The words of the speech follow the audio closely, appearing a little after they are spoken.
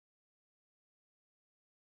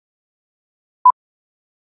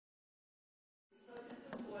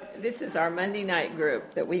This is our Monday night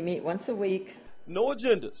group that we meet once a week. No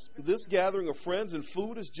agendas. This gathering of friends and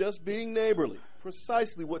food is just being neighborly.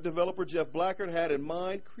 Precisely what developer Jeff Blackard had in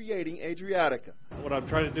mind creating Adriatica. What I'm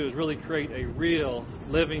trying to do is really create a real,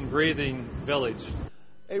 living, breathing village.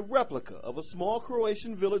 A replica of a small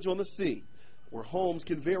Croatian village on the sea, where homes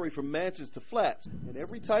can vary from mansions to flats, and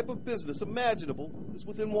every type of business imaginable is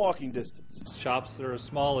within walking distance. Shops that are as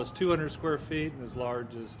small as 200 square feet and as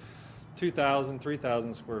large as 2,000,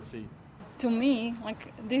 3,000 square feet. To me,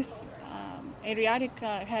 like this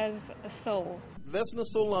Ariatica has a soul. Vesna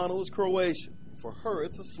Solano is Croatian. For her,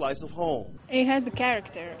 it's a slice of home. It has a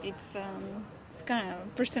character. It's kind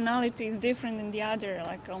of personality is different than the other,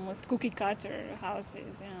 like almost cookie cutter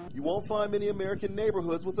houses. You won't find many American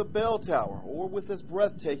neighborhoods with a bell tower or with as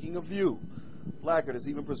breathtaking a view. Blackard has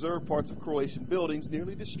even preserved parts of Croatian buildings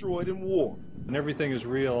nearly destroyed in war. And everything is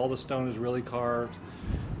real. All the stone is really carved.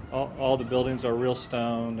 All the buildings are real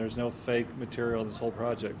stone. There's no fake material in this whole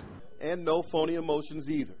project. And no phony emotions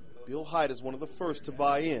either. Bill Hyde is one of the first to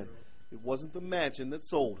buy in. It wasn't the mansion that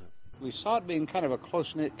sold him. We saw it being kind of a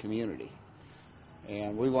close-knit community,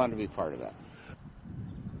 and we wanted to be part of that.